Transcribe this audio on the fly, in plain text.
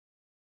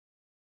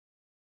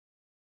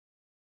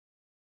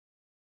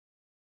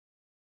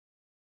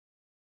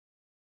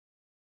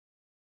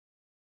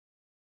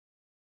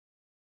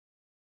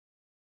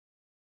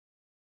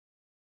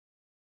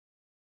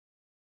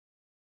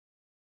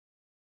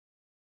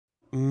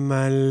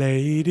My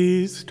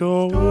lady's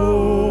story,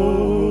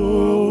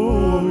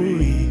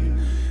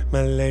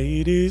 my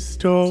lady's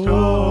story.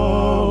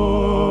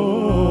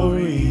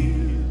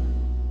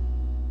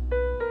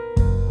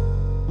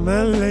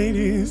 My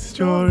lady's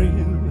story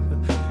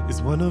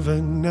is one of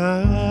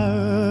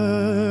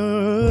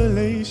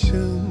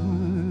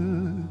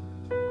annihilation.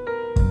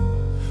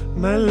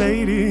 My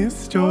lady's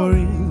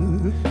story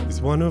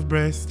is one of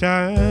breast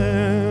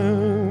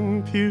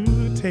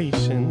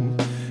amputation.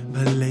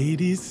 My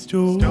lady's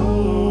story,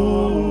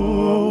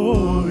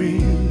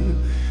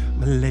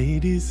 my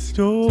lady's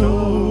story.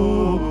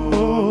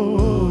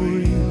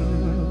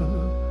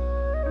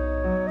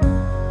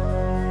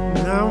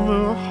 I'm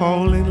a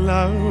hole in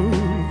love,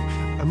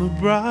 I'm a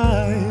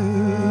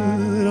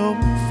bride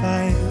on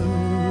fire.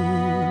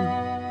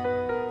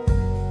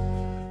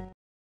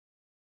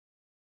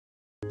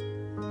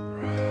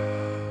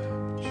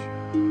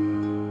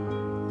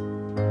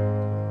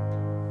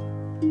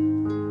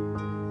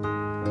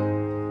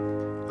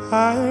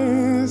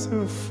 Eyes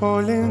are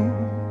falling,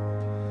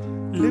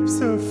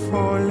 lips are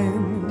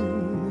falling,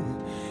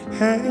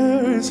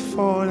 hair is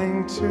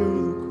falling to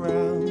the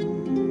ground.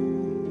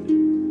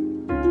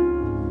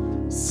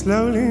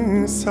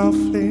 Slowly,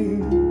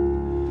 softly,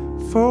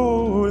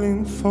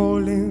 falling,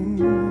 falling,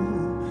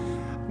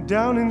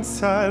 down in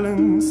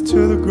silence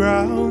to the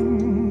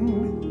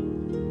ground.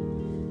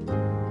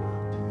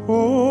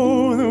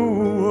 Oh, the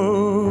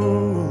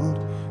world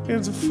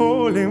is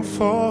falling,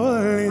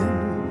 falling.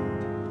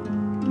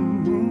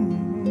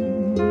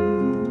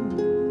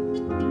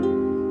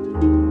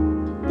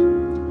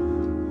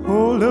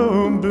 All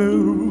of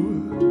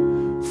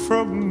blue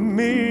from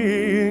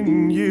me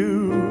and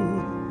you,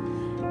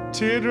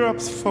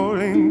 teardrops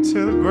falling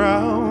to the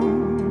ground.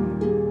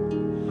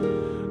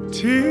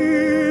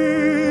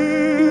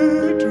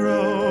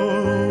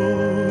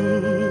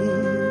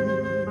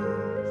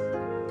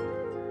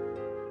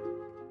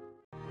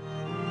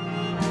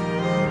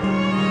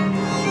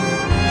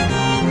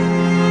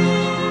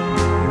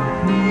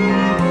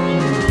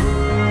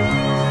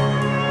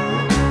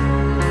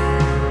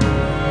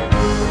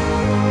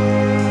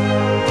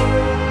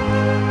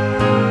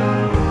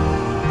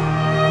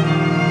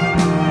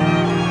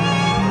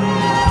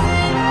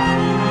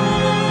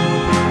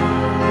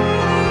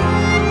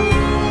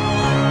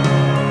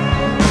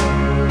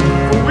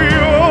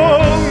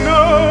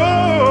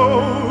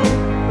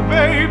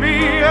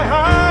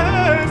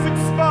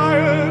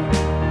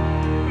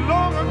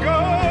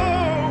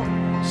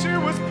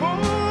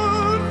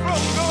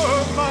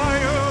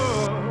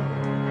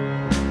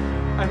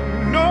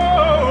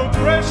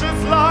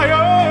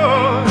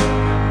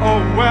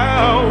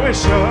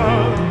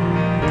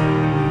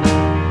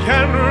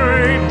 Can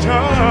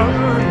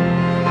return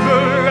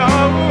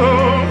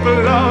the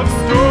love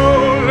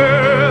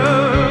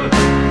stolen,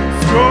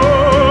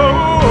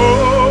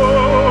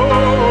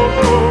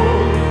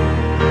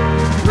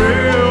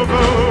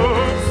 river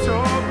of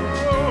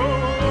sorrow,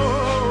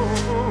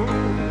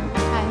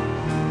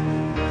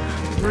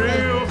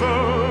 river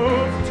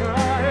of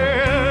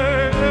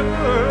time,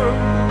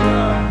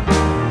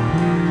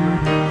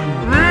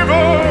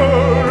 river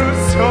of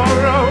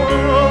sorrow.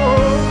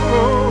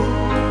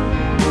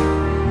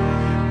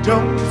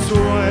 Don't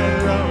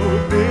swallow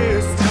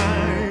this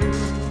time.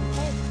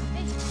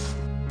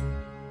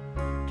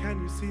 Can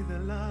you see the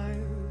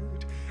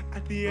light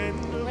at the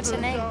end of What's the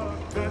her name?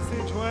 dark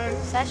passageway?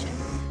 Sasha.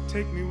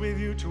 Take me with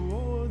you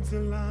towards the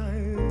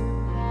light.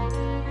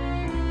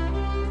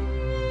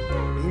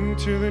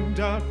 Into the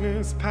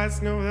darkness,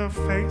 past no other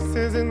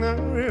faces in the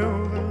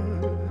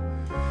river.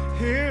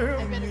 Hear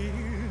me,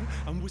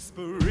 I'm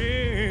whispering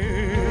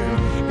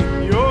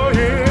in your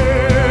ear.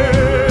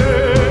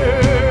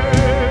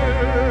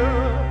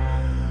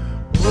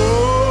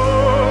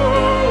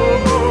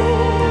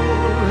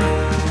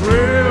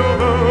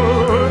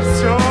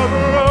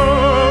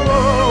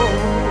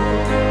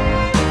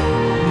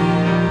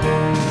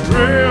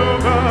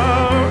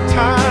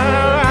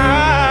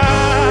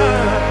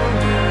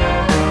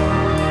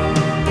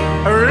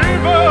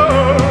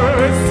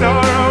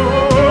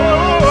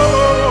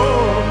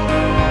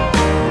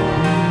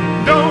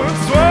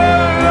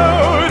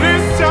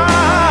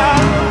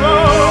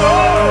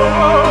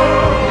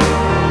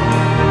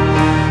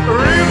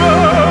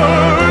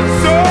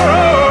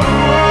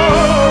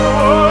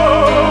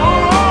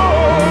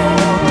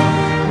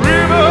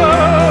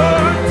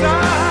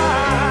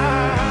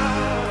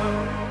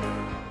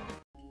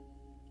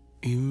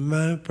 In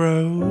my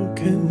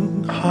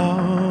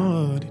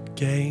broken-hearted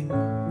game,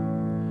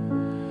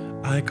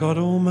 I got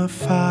all my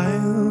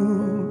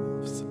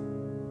fives.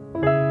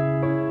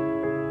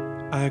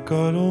 I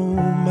got all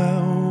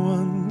my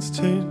ones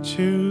to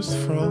choose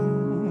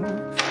from.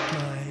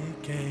 My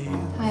game.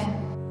 Hiya.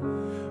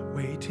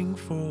 Waiting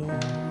for.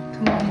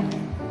 Come on.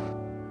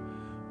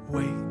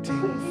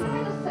 Waiting for.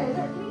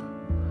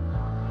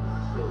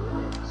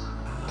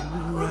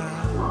 I'm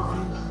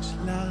ravaged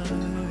like a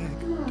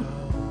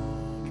dog.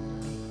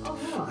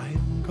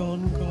 I'm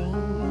gone.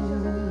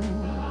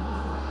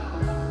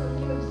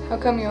 How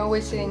come you're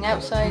always sitting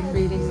outside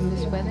reading in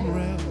this weather?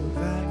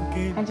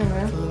 I don't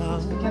know.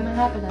 It's become a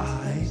habit, I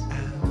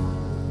suppose.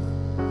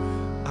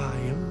 I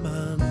am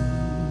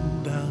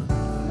undone.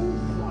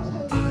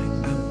 I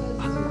am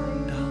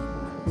undone.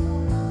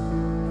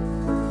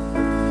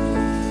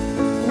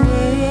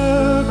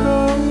 Where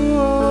go?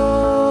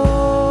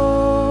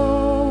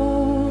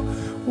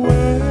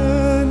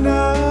 Where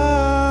now?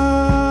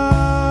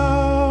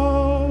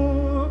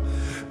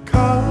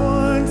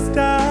 Can't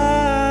stand.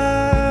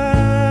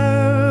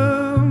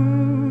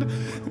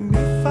 And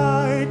if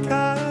I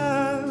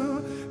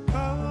can,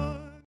 can't.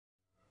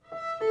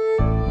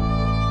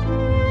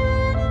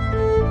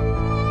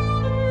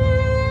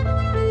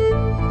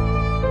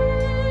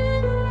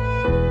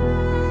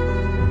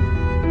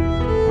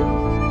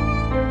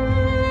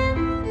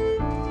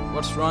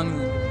 What's wrong?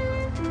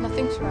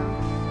 Nothing's wrong.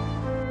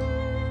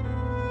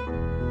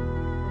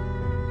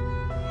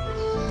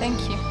 Thank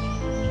you.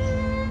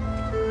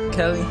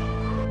 Kelly?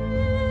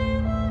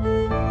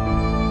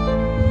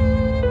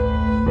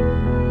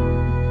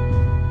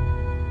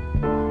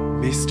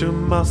 Mr.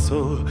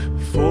 Muscle,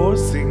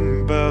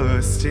 forcing,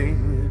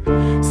 bursting,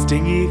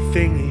 stingy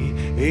thingy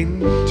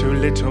into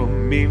little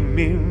me,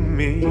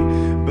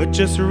 but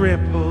just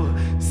ripple,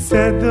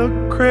 said the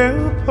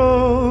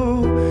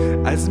cripple,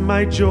 as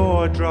my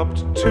jaw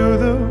dropped to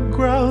the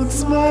ground.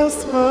 Smile,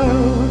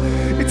 smile,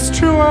 it's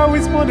true, I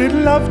always wanted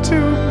love to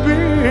be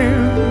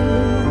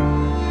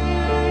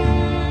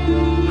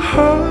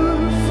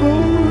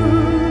hurtful,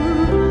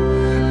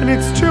 and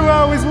it's true,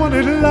 I always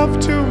wanted love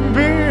to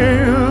be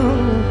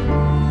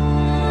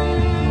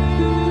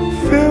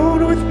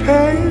filled with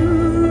pain.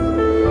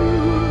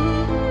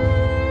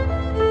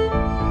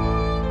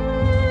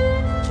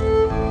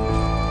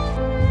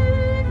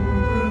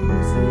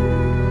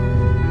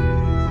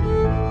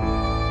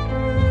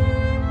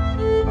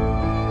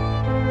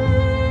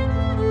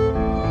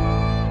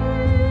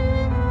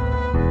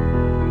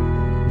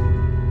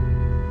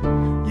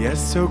 Yes,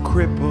 so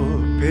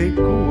crippled, Pig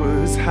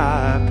was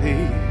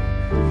happy.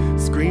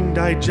 Screamed,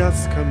 I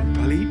just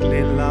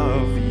completely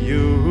love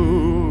you.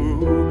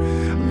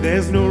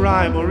 There's no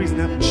rhyme or reason,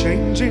 I'm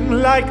changing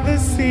like the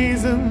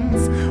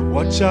seasons.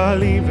 Watch,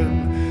 I'll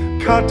even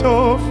cut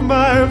off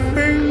my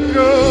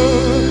finger.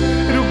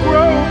 It'll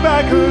grow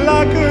back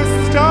like a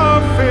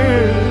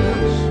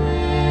starfish.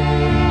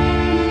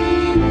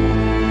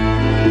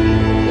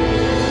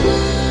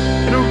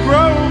 It'll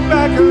grow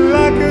back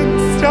like a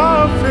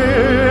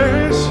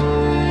starfish.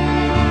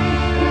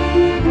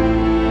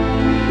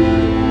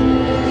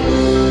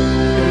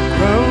 It'll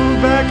grow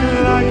back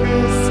like a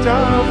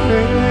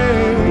starfish.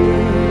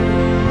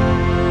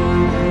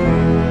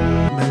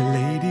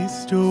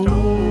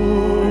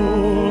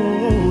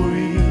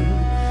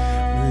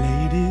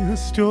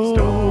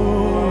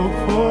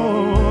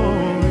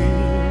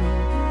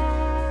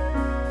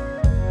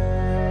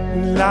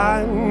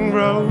 Long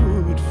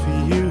road for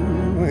you,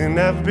 and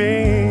I've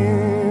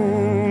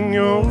been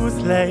your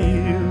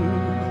slave.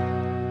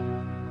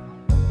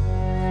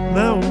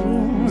 My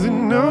womb's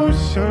an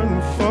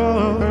ocean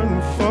for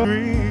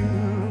grief.